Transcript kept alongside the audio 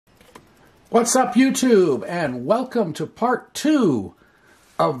What's up, YouTube? And welcome to part 2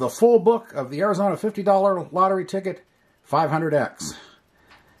 of the full book of the Arizona $50 lottery ticket 500X.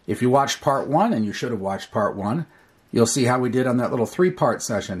 If you watched part 1, and you should have watched part 1, you'll see how we did on that little 3-part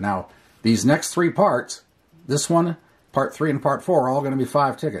session. Now, these next 3 parts, this one, part 3 and part 4, are all going to be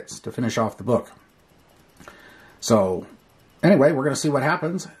 5 tickets to finish off the book. So, anyway, we're going to see what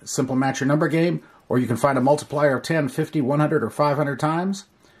happens. Simple match your number game, or you can find a multiplier of 10, 50, 100, or 500 times.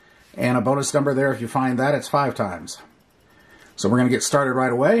 And a bonus number there, if you find that, it's 5 times. So we're going to get started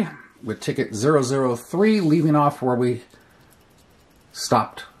right away with ticket 003, leaving off where we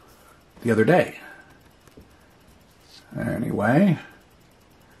stopped the other day. Anyway,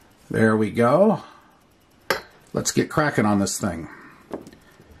 there we go. Let's get cracking on this thing.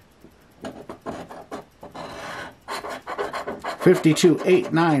 52,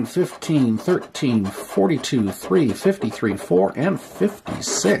 8, 9, 15, 13, 42, 3, 53, 4, and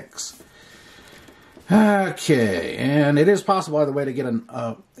 56. Okay, and it is possible, by the way, to get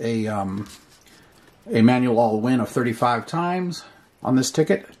a manual all win of 35 times on this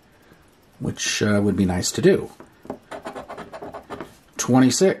ticket, which would be nice to do.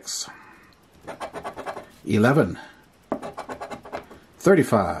 26, 11,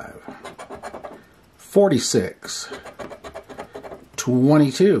 35, 46,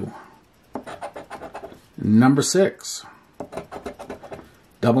 22, number 6,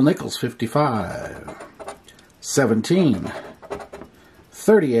 double nickels 55, 17,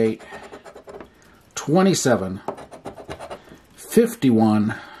 38, 27,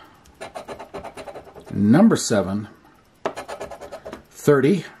 51, number 7,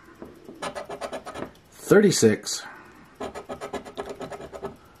 30, 36,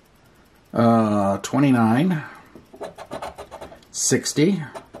 29, 60,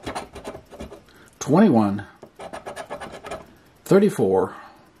 21, 34,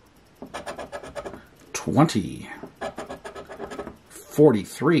 20,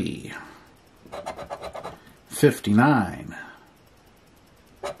 43, 59,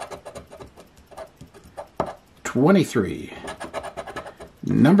 23,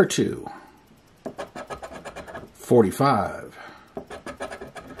 number 2, 45,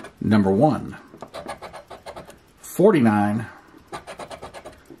 number 1, 49,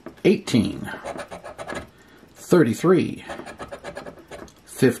 18, 33,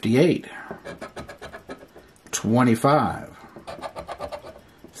 58, 25,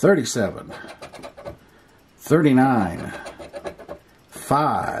 37, 39,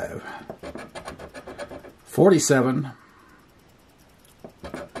 5, 47,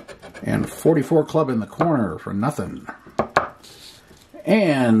 and 44 club in the corner for nothing.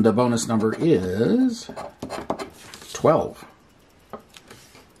 And the bonus number is 12.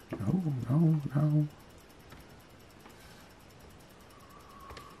 No.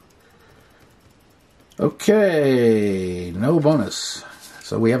 Okay, no bonus.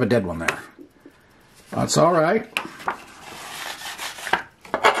 So we have a dead one there. That's all right.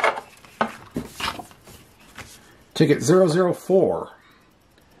 Ticket 004.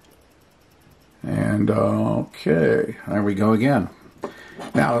 And okay, there we go again.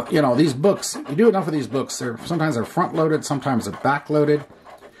 Now, you know, these books, you do enough of these books, sometimes they're front-loaded, sometimes they're back-loaded.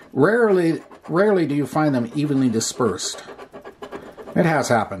 Rarely do you find them evenly dispersed. It has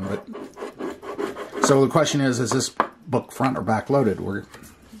happened, but... So the question is this book front or back-loaded? We're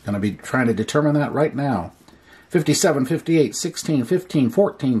going to be trying to determine that right now. 57, 58, 16, 15,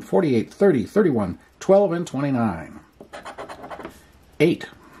 14, 48, 30, 31, 12, and 29. 8.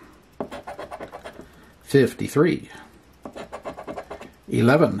 53.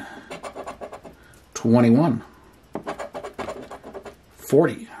 11. 21.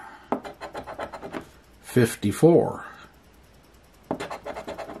 40. 54,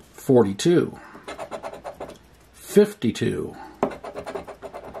 42, 52,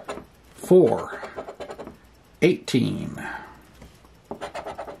 4, 18,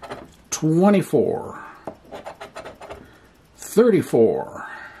 24, 34,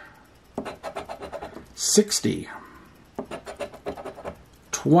 60,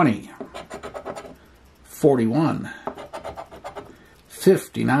 20, 41,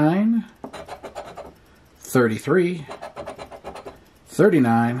 59, 33,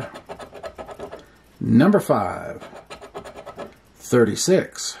 39, number 5,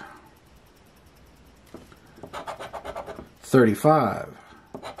 36, 35,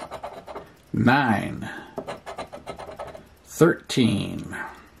 9, 13,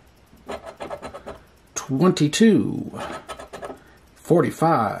 22,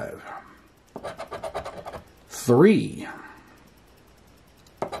 45, 3,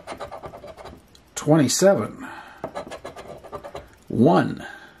 27, 1,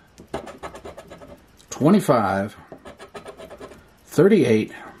 25,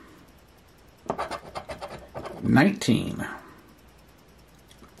 38, 19,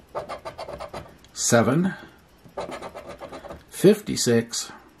 7,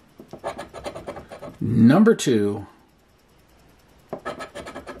 56, number 2,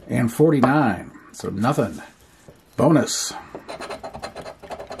 and 49. So nothing. Bonus.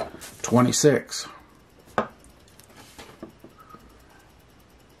 26.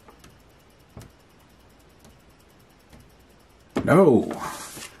 No.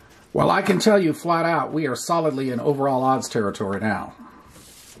 Well, I can tell you flat out, we are solidly in overall odds territory now.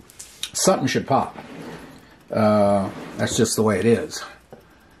 Something should pop. That's just the way it is.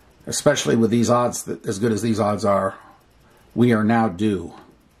 Especially with these odds, as good as these odds are, we are now due.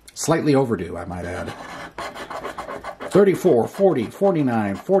 Slightly overdue, I might add. 34, 40,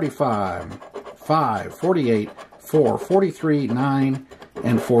 49, 45, 5, 48, 4, 43, 9,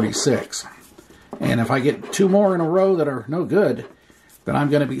 and 46. And if I get 2 more in a row that are no good, then I'm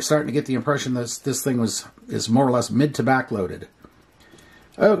going to be starting to get the impression that this thing is more or less mid to back loaded.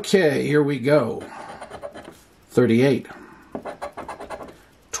 Okay, here we go. 38,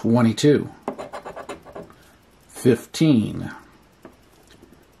 22, 15,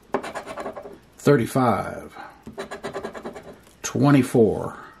 35,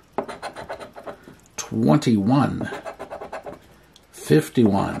 24, 21,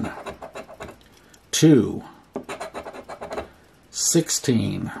 51, 2,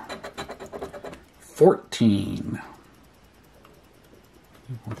 16, 14,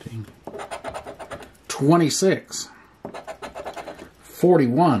 26,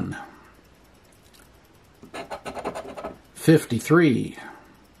 41, 53,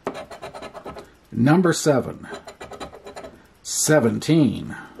 number 7,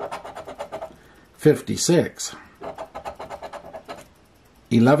 17, 56,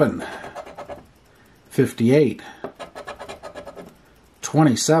 11, 58,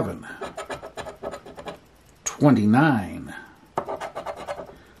 27, 29,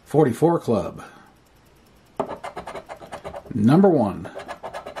 44 club, number 1,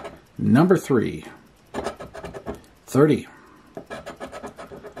 number 3, 30,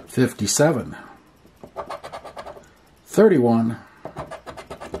 57, 31,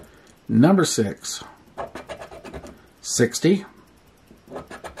 number 6, 60,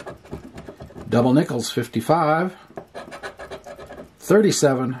 double nickels 55,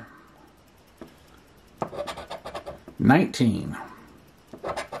 37, 19,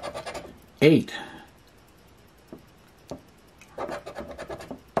 8,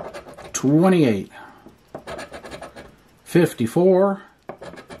 28, 54,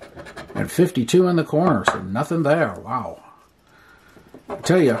 and 52 in the corner, so nothing there. Wow. I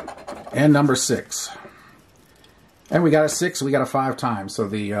tell you, and number 6. And we got a 6, we got a 5 times, so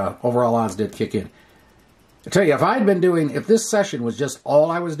the overall odds did kick in. I tell you, if this session was just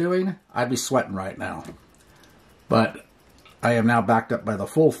all I was doing, I'd be sweating right now. But I am now backed up by the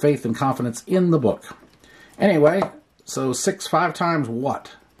full faith and confidence in the book. Anyway, so 6 5 times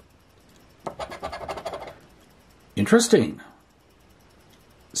what? Interesting.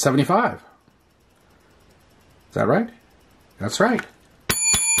 75. Is that right? That's right.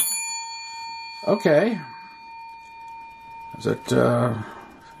 Okay. Is it,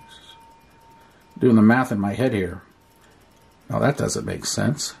 doing the math in my head here. No, that doesn't make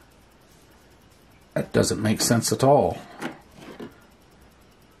sense. That doesn't make sense at all.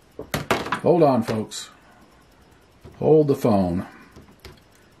 Hold on, folks. Hold the phone.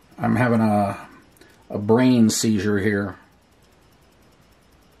 I'm having a brain seizure here.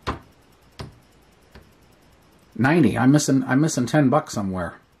 90. I'm missing $10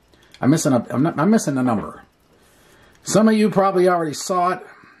 somewhere. I'm missing a number. Some of you probably already saw it.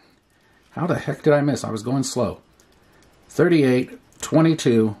 How the heck did I miss? I was going slow. 38,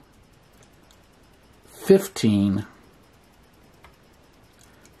 22, 15,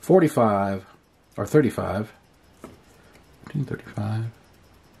 45, or 35, 14, 35,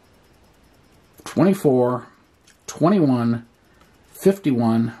 24, 21,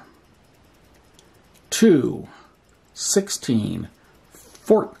 51, 2, 16,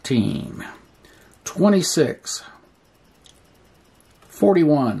 14, 26,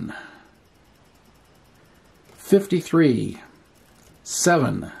 41, 53,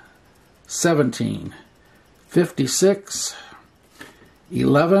 7, 17, 56,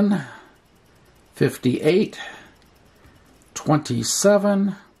 11, 58,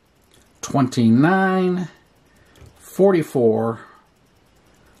 27, 29, 44,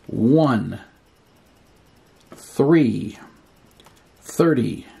 1, 3,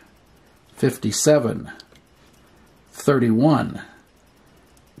 30, 57, 31,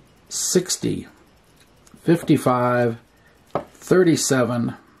 60, 55,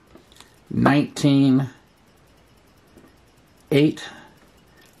 37, 19, 8,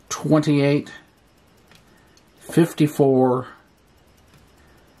 28, 54,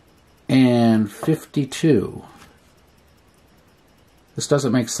 and 52. This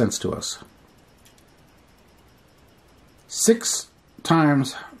doesn't make sense to us. 6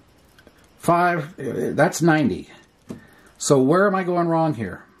 times 5, that's 90. So where am I going wrong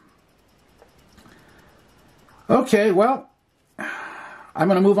here? Okay, well, I'm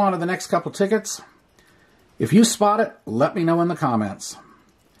going to move on to the next couple tickets. If you spot it, let me know in the comments.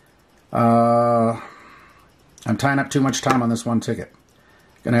 I'm tying up too much time on this one ticket.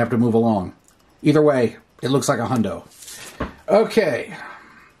 Gonna have to move along. Either way, it looks like a hundo. Okay.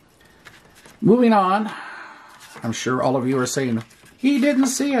 Moving on. I'm sure all of you are saying, he didn't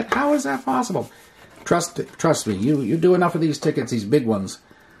see it. How is that possible? Trust me, you do enough of these tickets, these big ones,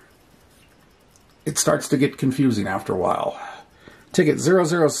 it starts to get confusing after a while. Ticket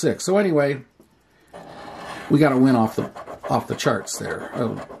 006. So anyway, we got a win off the charts there.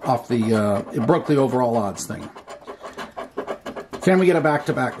 It broke the overall odds thing. Can we get a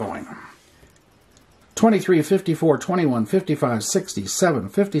back-to-back going? 23, 54, 21, 55, 67,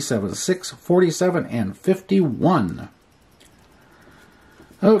 57, 6, 47, and 51.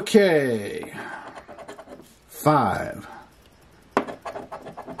 Okay. 5,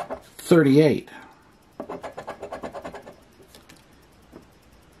 38,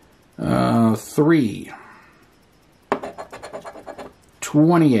 3,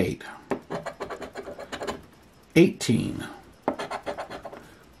 28, 18,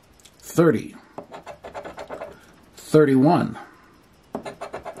 30, 31,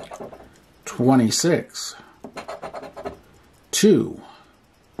 26, 2,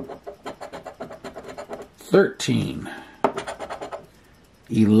 13,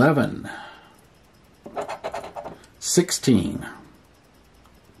 11, 16,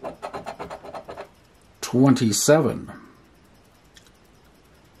 27,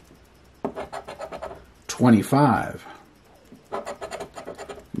 25,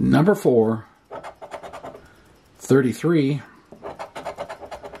 number 4, 33,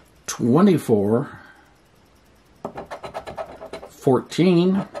 24,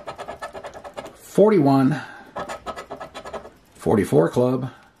 14, 41, 44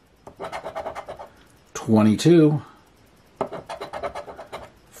 club, 22,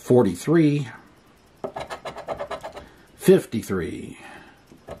 43, 53,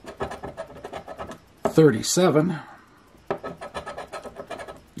 37,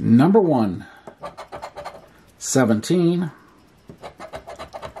 number 1, 17,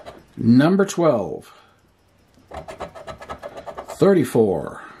 number 12,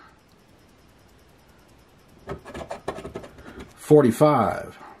 34,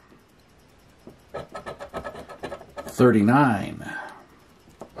 45, 39,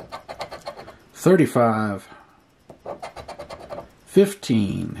 35,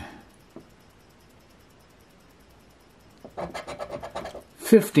 15,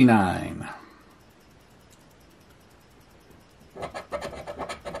 59,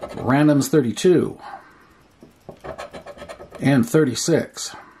 randoms 32, and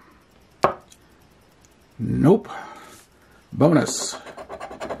 36. Nope. Bonus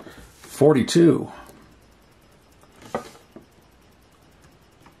 42.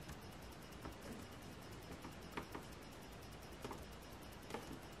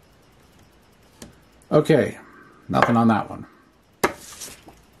 Okay, nothing on that one.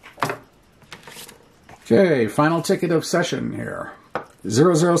 Okay, final ticket of session here.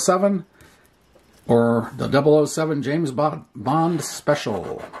 007 or the 007 James Bond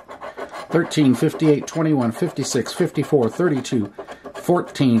Special. 13, 58, 21, 56, 54, 32,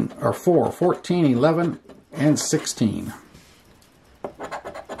 14, or 4, 14, 11, and 16.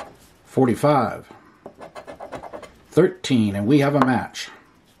 45, 13, and we have a match.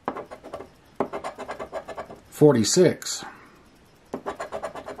 46,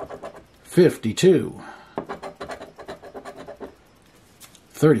 52,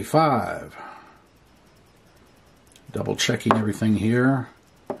 35, double checking everything here.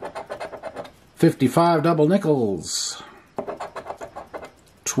 55 double nickels,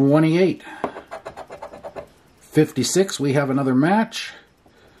 28, 56, we have another match,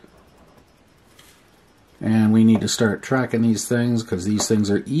 and we need to start tracking these things because these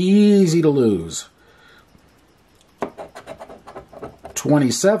things are easy to lose.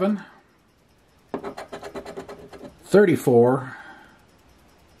 27, 34,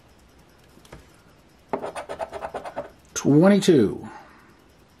 22,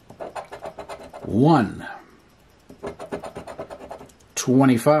 1,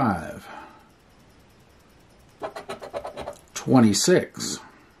 25, 26.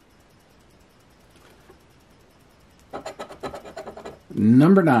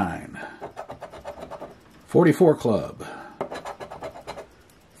 Number 9, 44 Club,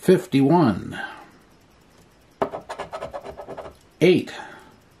 51, 8,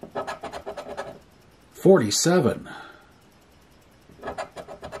 47,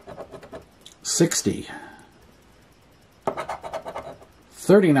 60,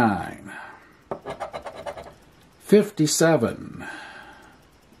 39, 57,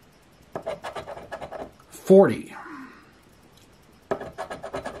 40,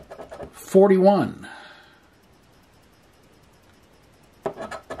 41,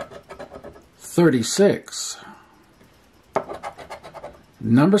 36,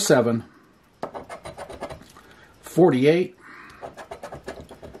 number 7, 48,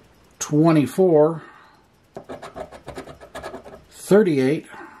 24, 38,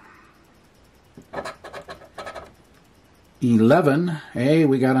 11, hey,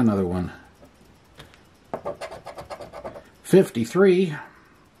 we got another one, 53,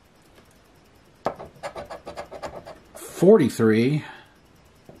 43,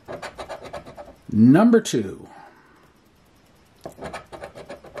 number 2,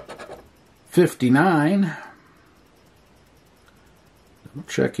 59,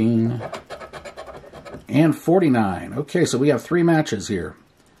 checking, and 49. Okay, so we have 3 matches here.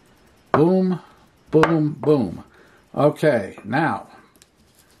 Boom, boom, boom. Okay, now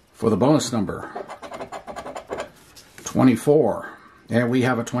for the bonus number, 24. And we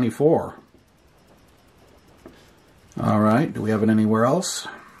have a 24. All right, do we have it anywhere else?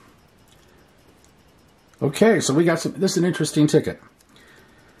 Okay, so we got some, this is an interesting ticket.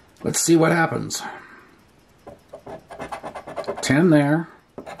 Let's see what happens. 10 there,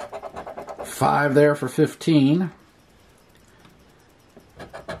 5 there for 15.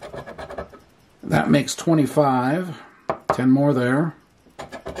 That makes 25. 10 more there.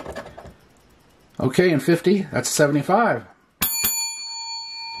 Okay, and 50, that's 75.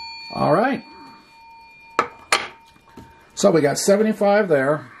 All right. So we got 75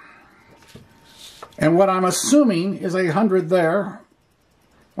 there. And what I'm assuming is 100 there.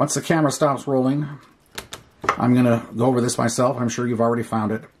 Once the camera stops rolling, I'm going to go over this myself. I'm sure you've already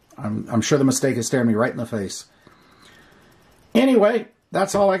found it. I'm sure the mistake is staring me right in the face. Anyway,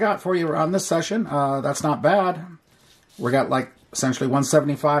 that's all I got for you on this session. That's not bad. We got like essentially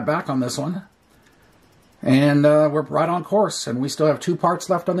 175 back on this one. And we're right on course. And we still have 2 parts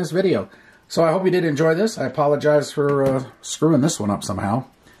left on this video. So I hope you did enjoy this. I apologize for screwing this one up somehow.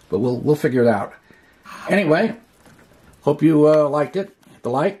 But we'll figure it out. Anyway, hope you liked it. Hit the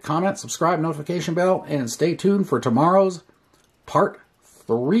like, comment, subscribe, notification bell, and stay tuned for tomorrow's part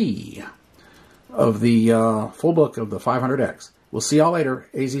 3 of the full book of the 500X. We'll see y'all later.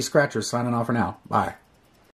 AZ Scratcher signing off for now. Bye.